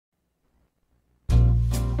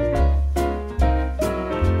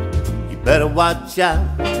better watch out,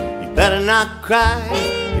 you better not cry,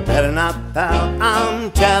 you better not pout, I'm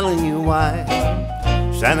telling you why.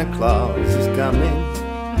 Santa Claus is coming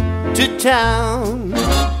to town.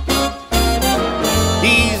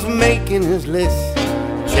 He's making his list,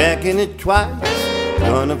 checking it twice,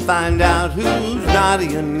 gonna find out who's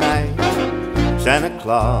naughty or nice. Santa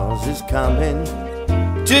Claus is coming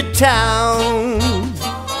to town.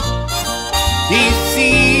 He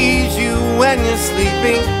sees you when you're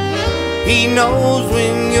sleeping, he knows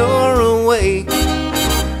when you're awake,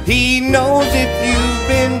 he knows if you've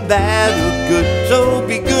been bad or good, so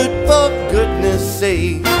be good for goodness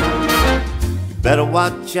sake. You better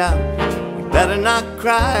watch out, you better not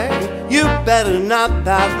cry, you better not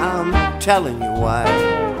pout, I'm telling you why.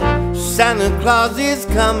 Santa Claus is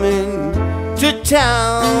coming to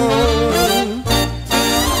town.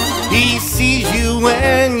 He sees you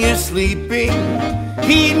when you're sleeping,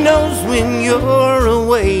 he knows when you're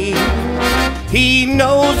awake, he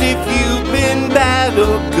knows if you've been bad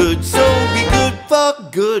or good, so be good for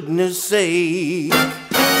goodness sake.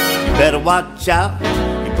 You better watch out,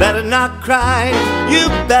 you better not cry, you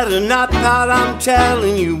better not pout, I'm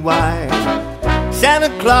telling you why. Santa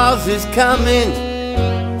Claus is coming,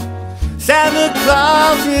 Santa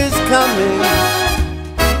Claus is coming.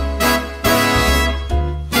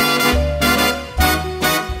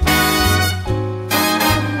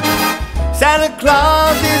 Santa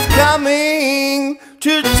Claus is coming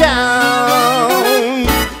to town.